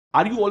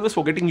Are you always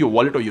forgetting your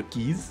wallet or your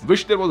keys?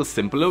 Wish there was a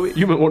simpler way?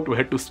 You may want to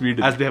head to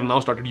Sweden, as they have now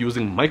started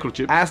using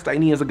microchips as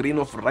tiny as a grain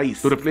of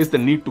rice to replace the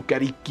need to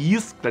carry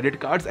keys,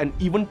 credit cards, and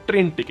even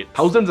train tickets.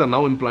 Thousands are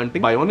now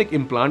implanting Bionic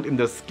implant in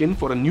their skin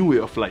for a new way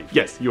of life.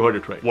 Yes, you heard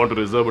it right. Want to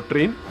reserve a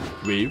train?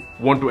 Wave.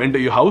 Want to enter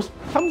your house?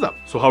 Thumbs up.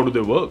 So how do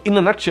they work? In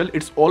a nutshell,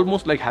 it's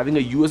almost like having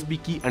a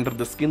USB key under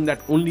the skin that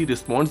only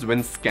responds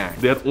when scanned.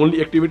 They are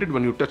only activated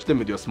when you touch them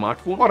with your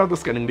smartphone or other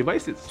scanning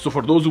devices. So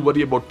for those who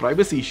worry about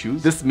privacy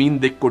issues, this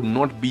means they could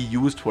not be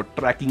used for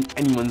tracking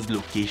anyone's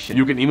location.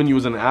 You can even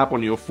use an app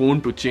on your phone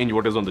to change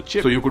what is on the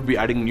chip. So you could be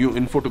adding new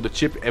info to the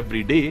chip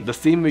every day, the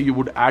same way you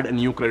would add a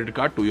new credit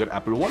card to your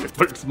Apple Wallet.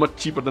 But it's much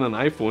cheaper than an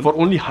iPhone. For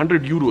only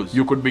 €100,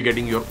 you could be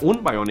getting your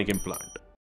own Bionic implant.